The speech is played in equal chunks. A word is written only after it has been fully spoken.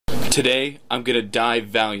Today, I'm gonna die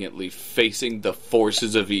valiantly facing the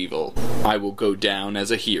forces of evil. I will go down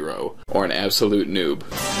as a hero, or an absolute noob.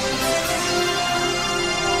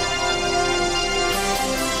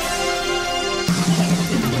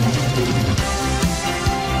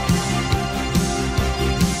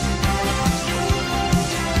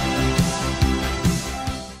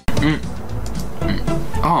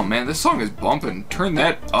 Oh man, this song is bumping. Turn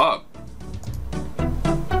that up.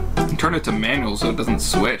 Turn it to manual so it doesn't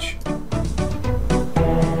switch.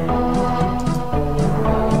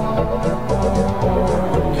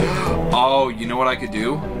 Oh, you know what I could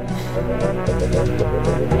do?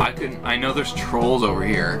 I know there's trolls over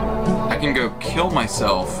here. I can go kill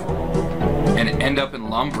myself and end up in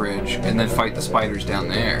Lumbridge and then fight the spiders down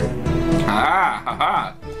there. Ah,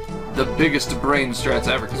 haha. The biggest brain strats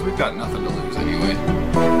ever, because we've got nothing to lose anyway.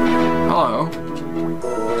 Hello.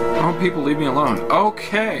 Oh, people leave me alone.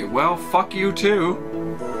 Okay, well, fuck you too.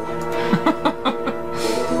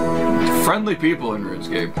 Friendly people in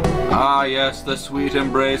RuneScape. Ah, yes, the sweet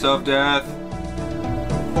embrace of death.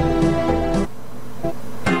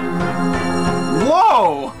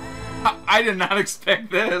 Whoa! I did not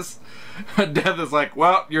expect this. Death is like,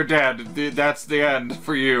 well, you're dead. That's the end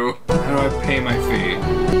for you. How do I pay my fee?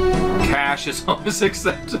 Cash is always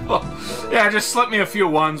acceptable. Yeah, just slip me a few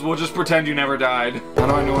ones. We'll just pretend you never died. How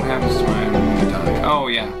do I know what happens to my enemy when they die? Oh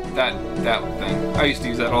yeah, that thing. I used to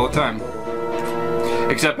use that all the time.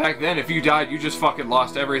 Except back then, if you died, you just fucking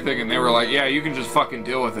lost everything, and they were like, yeah, you can just fucking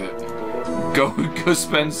deal with it. Go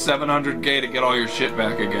spend 700k to get all your shit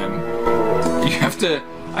back again. You have to.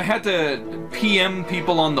 I had to PM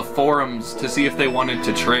people on the forums to see if they wanted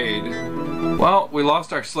to trade. Well, we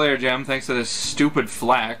lost our Slayer gem thanks to this stupid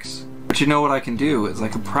flax. But you know what I can do is I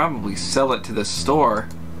could probably sell it to the store.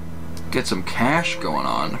 Get some cash going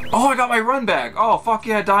on. Oh, I got my run back! Oh, fuck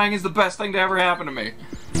yeah, dying is the best thing to ever happen to me.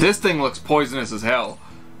 This thing looks poisonous as hell.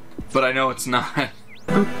 But I know it's not.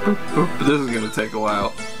 But this is gonna take a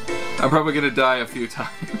while. I'm probably gonna die a few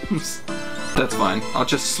times. That's fine. I'll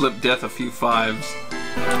just slip death a few fives.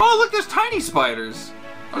 Oh, look, there's tiny spiders!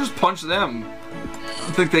 I'll just punch them. I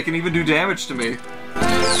don't think they can even do damage to me.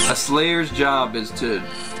 A Slayer's job is to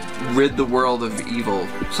rid the world of evil.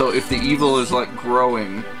 So if the evil is like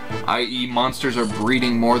growing, i.e. monsters are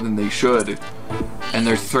breeding more than they should, and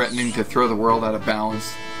they're threatening to throw the world out of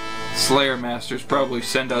balance, Slayer Masters probably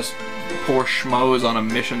send us poor schmoes on a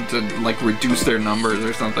mission to like reduce their numbers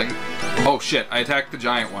or something. Oh shit, I attacked the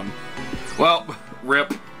giant one. Well,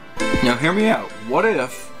 rip. Now hear me out. What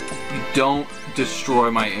if you don't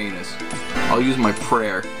destroy my anus? I'll use my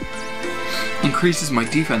prayer. Increases my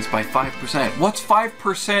defense by 5%. What's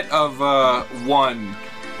 5% of 1?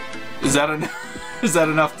 Is that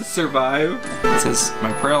enough to survive? It says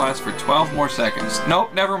my prayer lasts for 12 more seconds.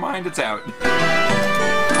 Nope, never mind, it's out.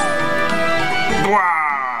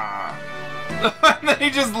 And then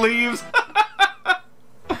he just leaves.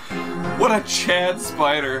 What a Chad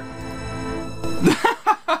spider.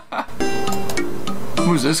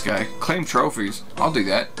 Who's this guy? Claim trophies. I'll do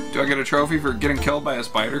that. Do I get a trophy for getting killed by a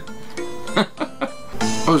spider?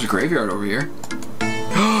 Oh, there's a graveyard over here.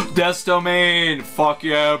 Death's Domain! Fuck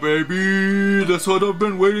yeah, baby! That's what I've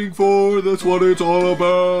been waiting for. That's what it's all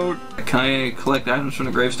about. Can I collect items from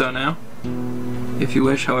the gravestone now? If you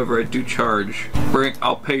wish, however, I do charge.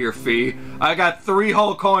 I'll pay your fee. I got 3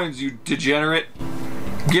 whole coins, you degenerate.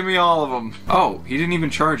 Give me all of them. Oh, he didn't even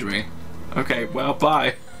charge me. Okay, well,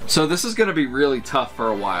 bye. So this is gonna be really tough for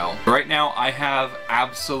a while. Right now, I have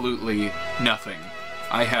absolutely nothing.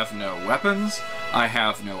 I have no weapons, I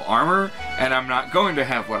have no armor, and I'm not going to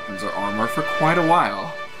have weapons or armor for quite a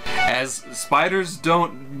while. As spiders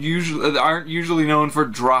aren't usually known for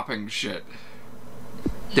dropping shit.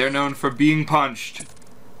 They're known for being punched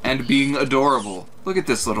and being adorable. Look at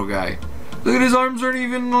this little guy. Look at his arms aren't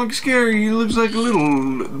even like scary. He looks like a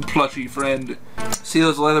little plushy friend. See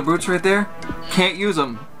those leather boots right there? Can't use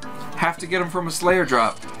them. Have to get them from a Slayer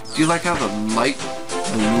drop. Do you like how the light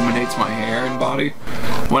illuminates my hair and body?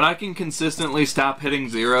 When I can consistently stop hitting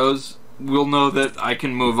zeros, we'll know that I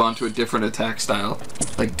can move on to a different attack style,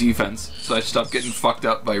 like defense, so I stop getting fucked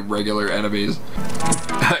up by regular enemies.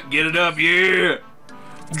 Get it up, yeah!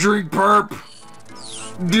 Drink perp!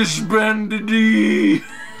 Disbanded.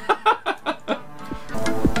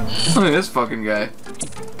 Look at this fucking guy.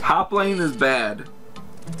 Top lane is bad.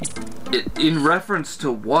 In reference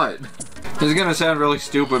to what? This is gonna sound really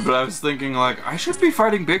stupid, but I was thinking like, I should be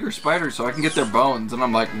fighting bigger spiders so I can get their bones, and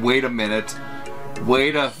I'm like, wait a minute.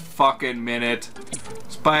 Wait a fucking minute.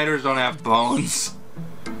 Spiders don't have bones.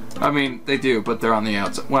 I mean, they do, but they're on the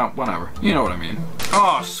outside. Well, whatever. You know what I mean.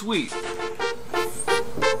 Oh, sweet.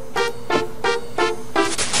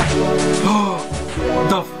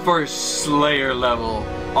 The first Slayer level.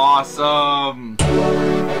 Awesome.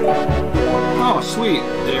 Oh, sweet.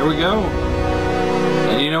 There we go.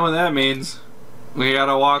 And you know what that means. We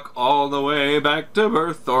gotta walk all the way back to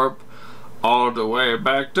Berthorpe. All the way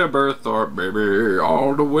back to Berthorpe, baby.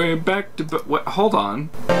 All the way back to... What? Hold on.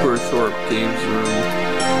 Berthorpe Games Room.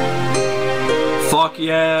 Fuck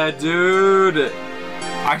yeah, dude.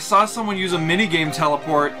 I saw someone use a minigame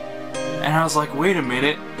teleport, and I was like, wait a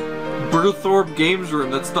minute. Berthorpe Games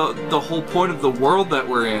Room, that's the whole point of the world that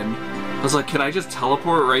we're in. I was like, can I just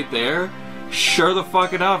teleport right there? Sure the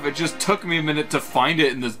fuck enough, it just took me a minute to find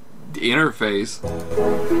it in the interface.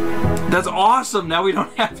 That's awesome, now we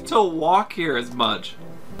don't have to walk here as much.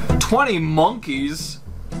 20 monkeys?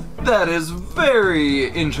 That is very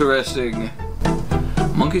interesting.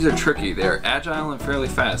 Monkeys are tricky, they're agile and fairly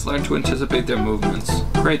fast. Learn to anticipate their movements.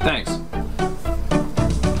 Great, thanks.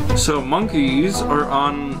 So monkeys are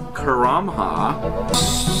on Karamha.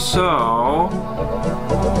 So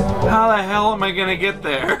how the hell am I gonna get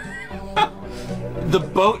there? The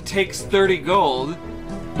boat takes 30 gold,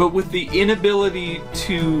 but with the inability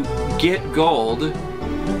to get gold,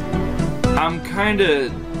 I'm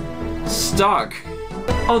kinda stuck.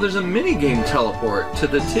 Oh, there's a minigame teleport to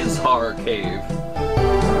the Tizhar cave.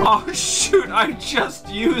 Oh shoot, I just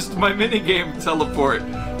used my minigame teleport,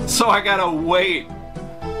 so I gotta wait.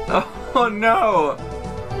 Oh no!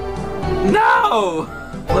 No!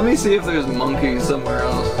 Let me see if there's monkeys somewhere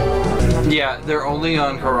else. Yeah, they're only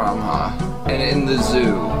on Karamha and in the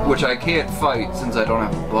zoo, which I can't fight since I don't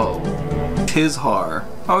have a bow. Tizhar.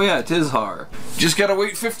 Oh yeah, Tizhar. Just gotta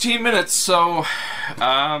wait 15 minutes, so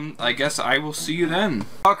I guess I will see you then.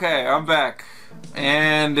 Okay, I'm back.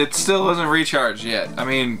 And it still isn't recharged yet. I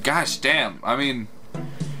mean, gosh damn. I mean,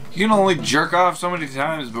 you can only jerk off so many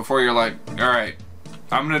times before you're like, alright,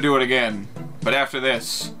 I'm gonna do it again. But after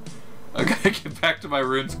this, I gotta get back to my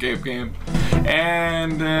RuneScape game.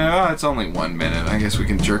 And it's only 1 minute. I guess we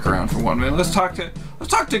can jerk around for 1 minute. Let's talk to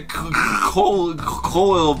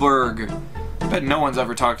Koilberg. I bet no one's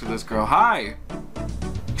ever talked to this girl. Hi,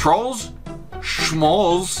 trolls,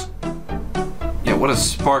 schmoles. Yeah, what a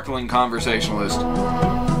sparkling conversationalist.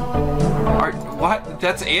 What?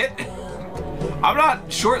 That's it? I'm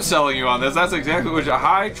not short selling you on this. That's exactly what you...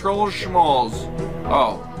 Hi, trolls, schmoles.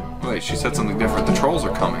 Oh, wait, she said something different. The trolls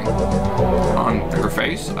are coming. On her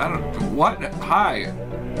face? I don't... What? Hi.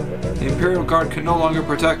 The Imperial Guard can no longer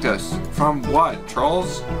protect us. From what?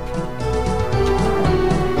 Trolls?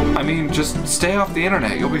 I mean, just stay off the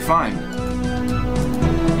internet. You'll be fine.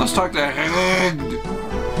 Let's talk to...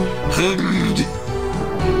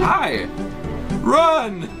 Hi!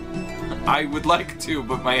 Run! I would like to,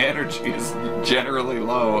 but my energy is generally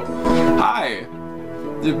low. Hi!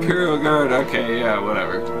 The Imperial Guard, okay, yeah,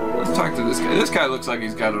 whatever. Let's talk to this guy. This guy looks like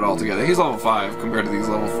he's got it all together. He's level 5 compared to these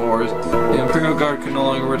level 4s. The Imperial Guard can no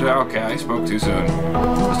longer retire. Okay, I spoke too soon.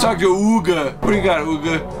 Let's talk to Ooga. What do you got,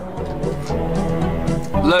 Ooga?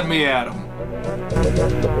 Let me at him.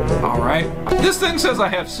 Alright. This thing says I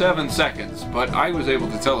have 7 seconds, but I was able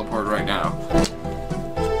to teleport right now.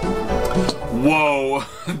 Whoa,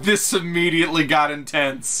 this immediately got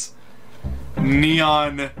intense.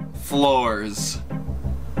 Neon floors.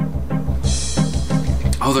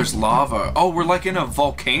 Oh, there's lava. Oh, we're like in a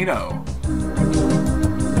volcano.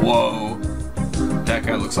 Whoa. That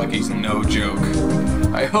guy looks like he's no joke.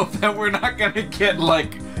 I hope that we're not gonna get,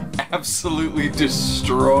 like, absolutely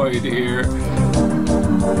destroyed here.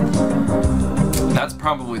 That's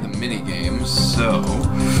probably the minigame, so...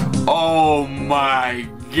 Oh my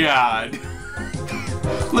god.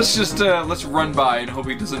 Let's just, let's run by and hope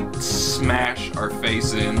he doesn't smash our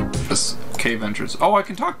face in this cave entrance. Oh, I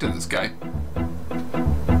can talk to this guy.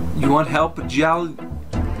 You want help, Jalit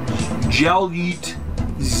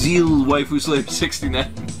Zeal Waifu Slave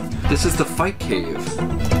 69? This is the fight cave.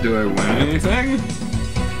 Do I win anything?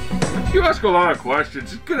 You ask a lot of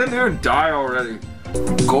questions. Just get in there and die already.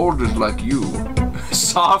 Gold is like you.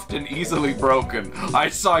 Soft and easily broken. I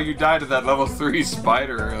saw you die to that level 3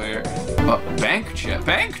 spider earlier. Bank chest?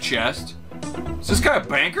 Bank chest? Is this guy a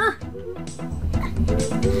banker?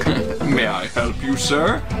 May I help you,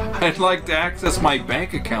 sir? I'd like to access my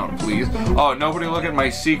bank account, please. Oh, nobody look at my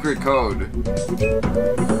secret code.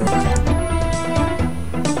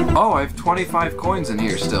 Oh, I have 25 coins in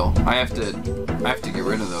here still. I have to get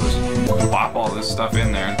rid of those. Pop all this stuff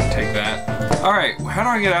in there and take that. Alright, how do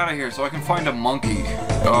I get out of here so I can find a monkey?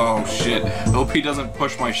 Oh shit. Hope he doesn't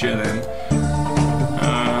push my shit in.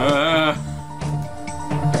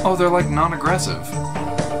 Oh, they're like non-aggressive.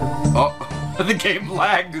 Oh, the game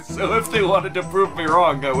lagged, so if they wanted to prove me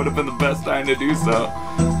wrong, that would have been the best time to do so.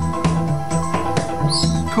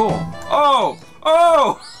 Cool. Oh!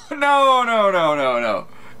 Oh! No, no, no, no, no.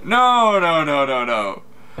 No, no, no, no, no.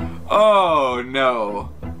 Oh, no.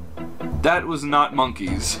 That was not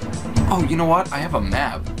monkeys. Oh, you know what? I have a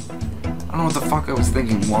map. I don't know what the fuck I was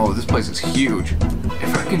thinking. Whoa, this place is huge.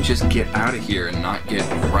 If I can just get out of here and not get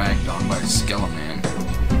dragged on by a skeleton man,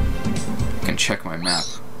 I can check my map.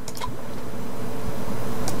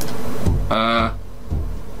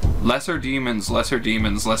 Lesser demons, lesser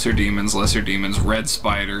demons, lesser demons, lesser demons, red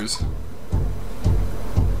spiders.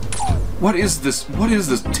 What is this? What is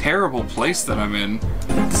this terrible place that I'm in?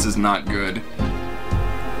 This is not good.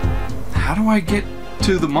 How do I get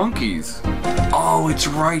to the monkeys? Oh, it's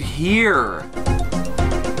right here.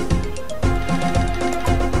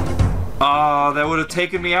 Oh, that would have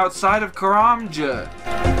taken me outside of Karamja.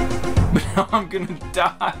 But now I'm gonna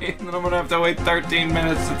die, and then I'm gonna have to wait 13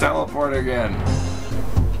 minutes to teleport again.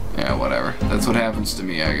 Yeah, whatever. That's what happens to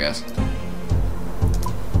me, I guess.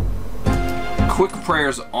 Quick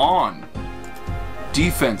prayers on.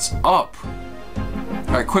 Defense up.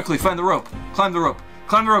 Alright, quickly, find the rope. Climb the rope.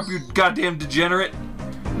 Climb the rope, you goddamn degenerate.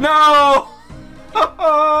 No!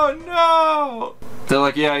 Oh, no! They're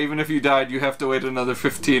like, yeah, even if you died, you have to wait another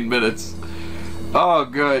 15 minutes. Oh,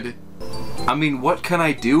 good. I mean, what can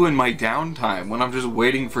I do in my downtime when I'm just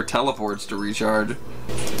waiting for teleports to recharge?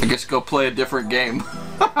 I guess go play a different game.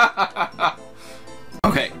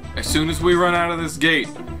 Okay, as soon as we run out of this gate,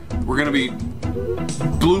 we're gonna be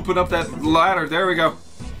blooping up that ladder. There we go.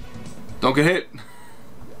 Don't get hit.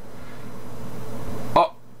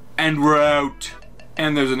 Oh, and we're out.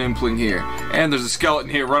 And there's an impling here. And there's a skeleton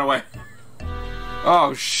here. Run away.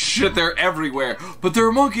 Oh shit, they're everywhere. But there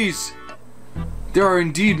are monkeys. There are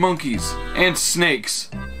indeed monkeys. And snakes.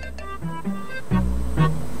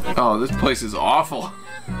 Oh, this place is awful.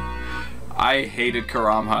 I hated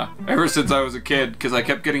Karamha ever since I was a kid because I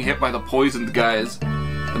kept getting hit by the poisoned guys.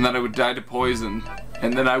 And then I would die to poison.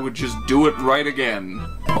 And then I would just do it right again.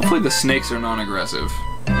 Hopefully the snakes are non-aggressive.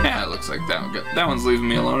 Yeah, it looks like that one's leaving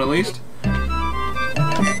me alone at least.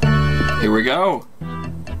 Here we go.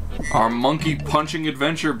 Our monkey punching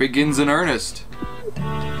adventure begins in earnest.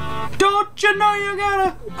 Don't you know you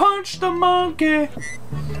gotta punch the monkey?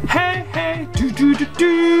 Hey, hey, do do do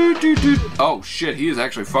do do do. Oh shit, he is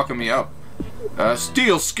actually fucking me up.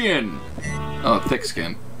 Steel skin. Oh, thick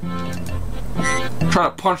skin.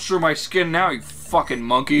 Trying to punch through my skin now, you fucking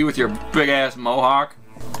monkey with your big ass mohawk.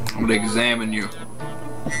 I'm gonna examine you.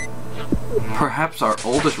 Perhaps our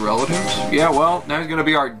oldest relatives? Yeah, well, now he's gonna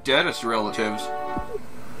be our deadest relatives.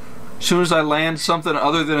 As soon as I land something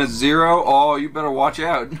other than a 0, oh, you better watch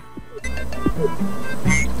out.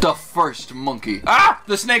 The first monkey. Ah!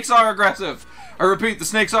 The snakes are aggressive! I repeat, the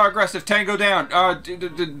snakes are aggressive. Tango down.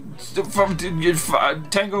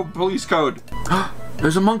 Tango police code.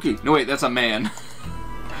 There's a monkey. No, wait, that's a man.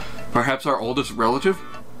 Perhaps our oldest relative?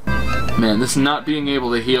 Man, this not being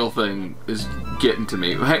able to heal thing is getting to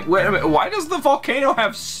me. Hey, wait a minute. Why does the volcano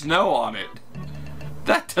have snow on it?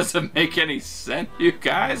 That doesn't make any sense, you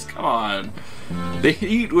guys. Come on. The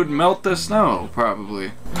heat would melt the snow,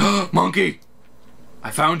 probably. Monkey! I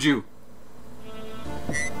found you.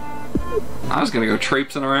 I was gonna go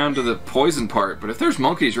traipsing around to the poison part, but if there's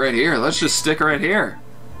monkeys right here, let's just stick right here.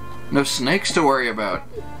 No snakes to worry about.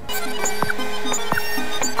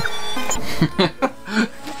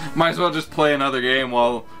 Might as well just play another game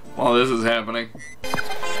while this is happening.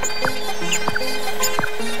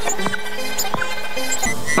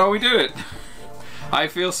 Oh, we did it! I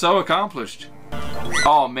feel so accomplished.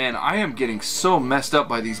 Oh man, I am getting so messed up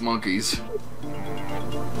by these monkeys.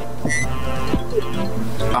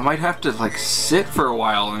 I might have to like sit for a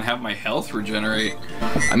while and have my health regenerate.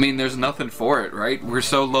 I mean, there's nothing for it, right? We're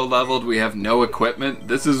so low leveled, we have no equipment.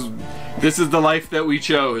 This is the life that we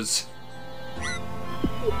chose.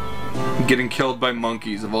 Getting killed by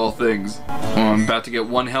monkeys of all things. Oh, I'm about to get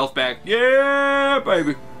 1 health back. Yeah,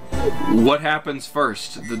 baby. What happens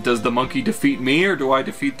first? Does the monkey defeat me or do I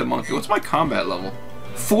defeat the monkey? What's my combat level?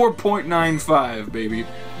 4.95, baby.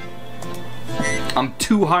 I'm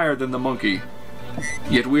 2 higher than the monkey.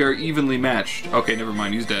 Yet we are evenly matched. Okay, never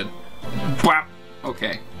mind, he's dead. Bwap!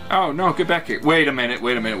 Okay. Oh, no, get back here. Wait a minute,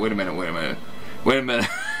 wait a minute, wait a minute, wait a minute. Wait a minute.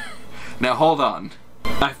 Now, hold on.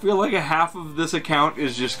 I feel like a half of this account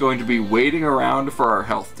is just going to be waiting around for our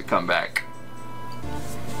health to come back.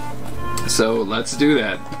 So, let's do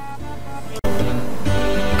that.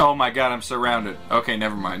 Oh my god, I'm surrounded. Okay,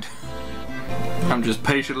 never mind. I'm just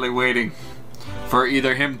patiently waiting for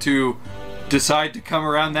either him to decide to come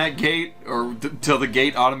around that gate or till the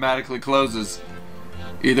gate automatically closes.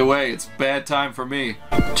 Either way, it's bad time for me.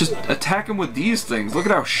 Just attack him with these things. Look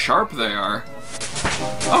at how sharp they are.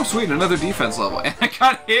 Oh, sweet, another defense level. And I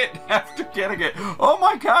got hit after getting it. Oh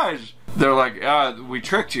my gosh. They're like, we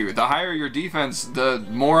tricked you. The higher your defense, the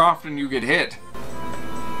more often you get hit.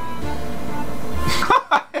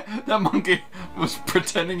 That monkey was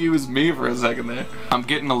pretending he was me for a second there. I'm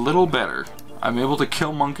getting a little better. I'm able to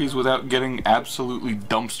kill monkeys without getting absolutely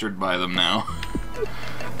dumpstered by them now.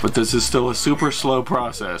 But this is still a super slow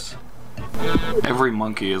process. Every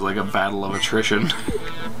monkey is like a battle of attrition.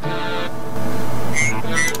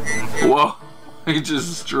 Whoa, he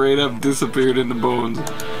just straight up disappeared into bones.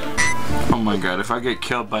 Oh my god, if I get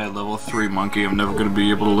killed by a level 3 monkey, I'm never gonna be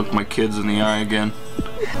able to look my kids in the eye again.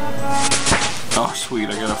 Oh sweet,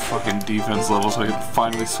 I got a fucking defense level so I can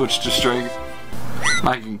finally switch to strength.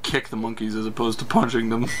 I can kick the monkeys as opposed to punching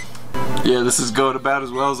them. Yeah, this is going about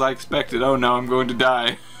as well as I expected. Oh no, I'm going to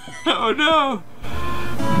die. Oh no!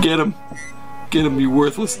 Get him. Get him, you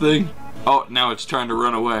worthless thing. Oh, now it's trying to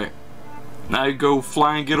run away. Now you go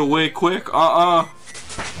fly and get away quick. Oh,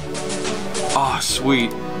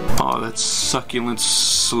 sweet. Oh, that's succulent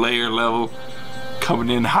slayer level. Coming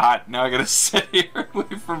in hot. Now I gotta sit here and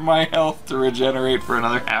wait for my health to regenerate for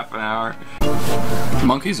another half an hour.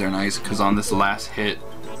 Monkeys are nice because on this last hit,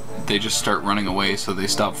 they just start running away so they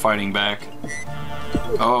stop fighting back.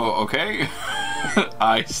 Oh, okay.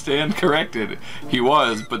 I stand corrected. He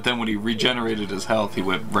was, but then when he regenerated his health, he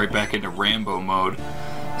went right back into Rambo mode.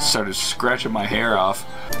 Started scratching my hair off.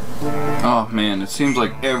 Oh man, it seems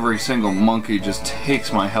like every single monkey just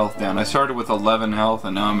takes my health down. I started with 11 health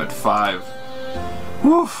and now I'm at 5.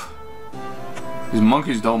 Woof! These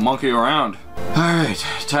monkeys don't monkey around. Alright,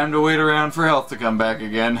 time to wait around for health to come back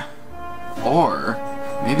again. Or,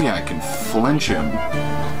 maybe I can flinch him.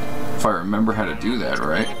 If I remember how to do that,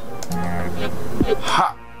 right?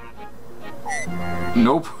 Ha!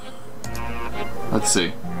 Nope. Let's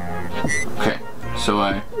see. Okay, so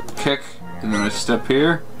I kick, and then I step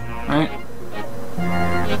here, right?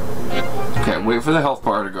 Okay, wait for the health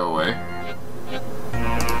bar to go away.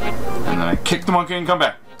 And then I kick the monkey and come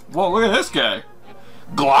back. Whoa, look at this guy!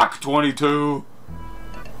 Glock 22!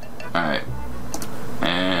 Alright.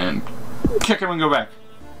 And kick him and go back.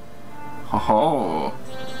 Oh.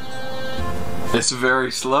 It's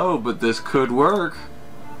very slow, but this could work.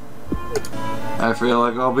 I feel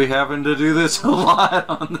like I'll be having to do this a lot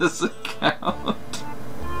on this account.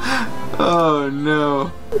 Oh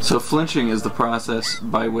no. So flinching is the process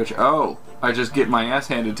by which, oh, I just get my ass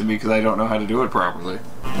handed to me because I don't know how to do it properly.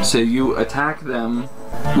 So you attack them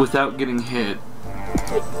without getting hit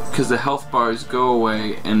because the health bars go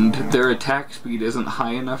away and their attack speed isn't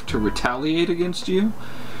high enough to retaliate against you.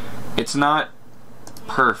 It's not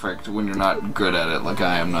perfect when you're not good at it like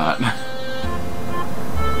I am not.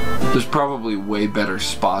 There's probably way better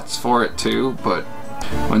spots for it too, but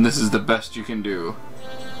when this is the best you can do.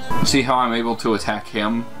 See how I'm able to attack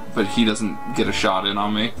him, but he doesn't get a shot in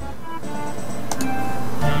on me?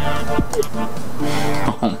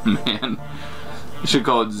 Oh man. I should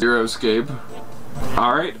call it Runescape.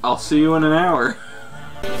 Alright, I'll see you in an hour.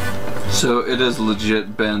 So it has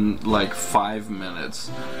legit been like 5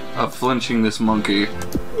 minutes of flinching this monkey.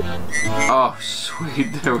 Oh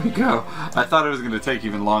sweet, there we go. I thought it was going to take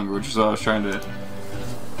even longer, which is why I was trying to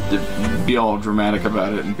be all dramatic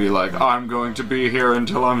about it and be like, I'm going to be here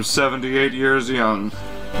until I'm 78 years young.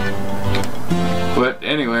 But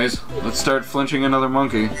anyways, let's start flinching another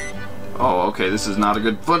monkey. Oh, okay, this is not a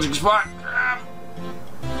good flinching spot.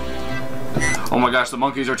 Oh my gosh, the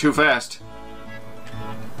monkeys are too fast.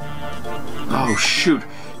 Oh shoot,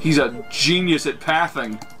 he's a genius at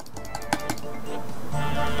pathing.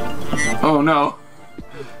 Oh no.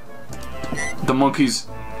 The monkeys,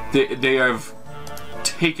 they have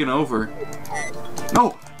taken over.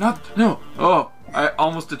 No, no. Oh, I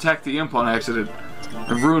almost attacked the imp on accident.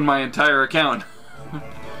 I ruined my entire account.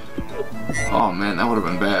 Oh man, that would have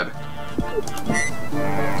been bad.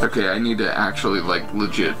 Okay, I need to actually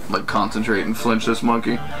legit concentrate and flinch this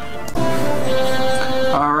monkey.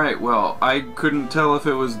 Alright, well, I couldn't tell if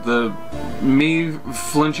it was me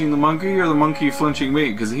flinching the monkey or the monkey flinching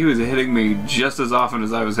me, because he was hitting me just as often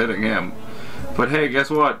as I was hitting him. But hey, guess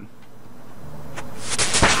what?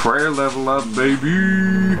 Prayer level up,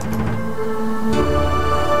 baby!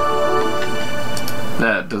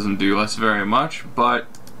 That doesn't do us very much, but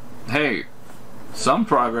hey, some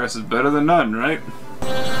progress is better than none, right?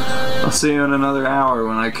 I'll see you in another hour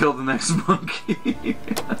when I kill the next monkey.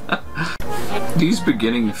 These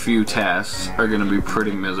beginning few tasks are gonna be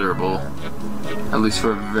pretty miserable. At least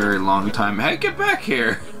for a very long time. Hey, get back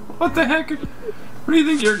here! What the heck? Where do you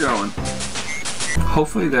think you're going?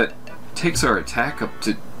 Hopefully that takes our attack up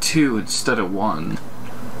to 2 instead of 1.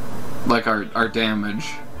 Like our damage.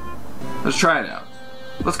 Let's try it out.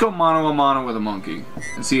 Let's go mano a mano with a monkey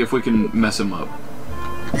and see if we can mess him up.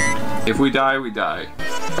 If we die, we die.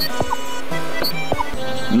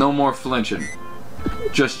 No more flinching.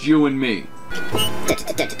 Just you and me.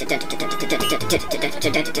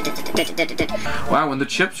 Wow, when the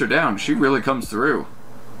chips are down, she really comes through.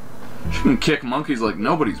 She can kick monkeys like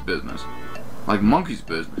nobody's business. Like monkey's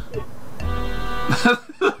business.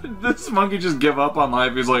 This monkey just give up on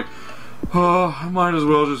life. He's like, oh, I might as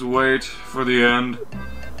well just wait for the end.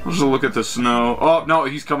 I'll just look at the snow. Oh, no,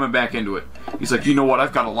 he's coming back into it. He's like, you know what?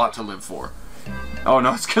 I've got a lot to live for. Oh,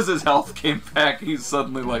 no, it's because his health came back. He's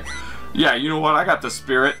suddenly like, yeah, you know what? I got the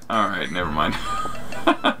spirit. Alright, never mind.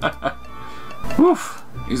 Woof.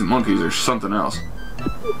 These monkeys are something else.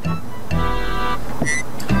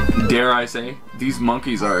 Dare I say, these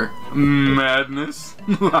monkeys are madness.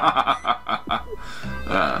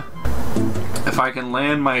 If I can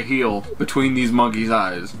land my heel between these monkeys'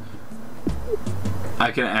 eyes,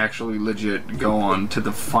 I can actually legit go on to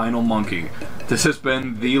the final monkey. This has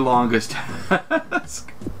been the longest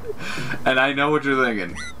task. And I know what you're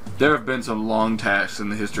thinking. There have been some long tasks in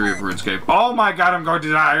the history of RuneScape. Oh my god, I'm going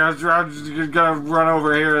to die. I'm just gonna run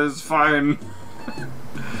over here. It's fine.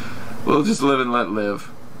 We'll just live and let live.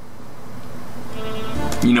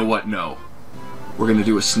 You know what? No. We're gonna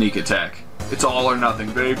do a sneak attack. It's all or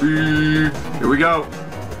nothing, baby. Here we go.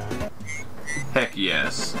 Heck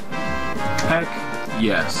yes. Heck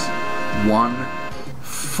yes. One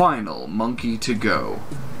final monkey to go.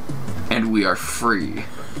 And we are free.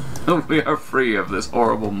 We are free of this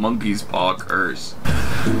horrible monkey's paw curse.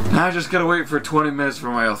 Now I just gotta wait for 20 minutes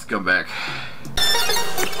for my health to come back.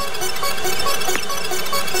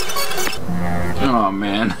 Oh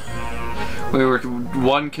man. We were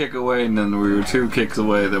 1 kick away, and then we were 2 kicks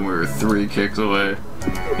away, then we were 3 kicks away.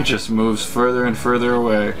 It just moves further and further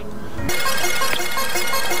away.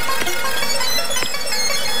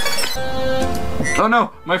 Oh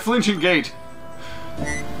no! My flinching gate!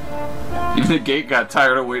 Even the gate got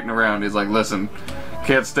tired of waiting around. He's like, listen,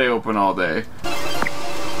 can't stay open all day.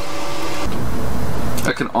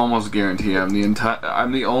 I can almost guarantee I'm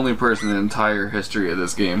the only person in the entire history of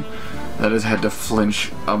this game that has had to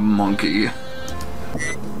flinch a monkey.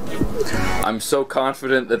 I'm so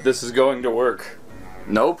confident that this is going to work.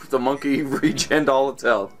 Nope, the monkey regened all its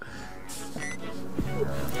health.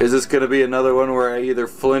 Is this gonna be another one where I either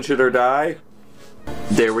flinch it or die?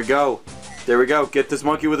 There we go. There we go. Get this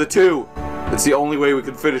monkey with a 2. It's the only way we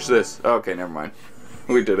can finish this. Okay, never mind.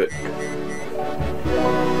 We did it.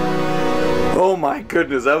 Oh my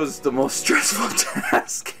goodness, that was the most stressful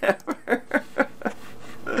task ever.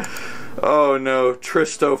 Oh no,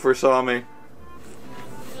 Tristofer saw me.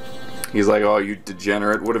 He's like, oh, you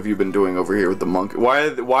degenerate. What have you been doing over here with the monkey?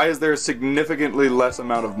 Why is there a significantly less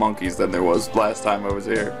amount of monkeys than there was last time I was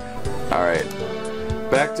here? Alright.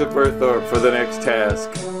 Back to Berthorpe for the next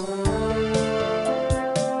task.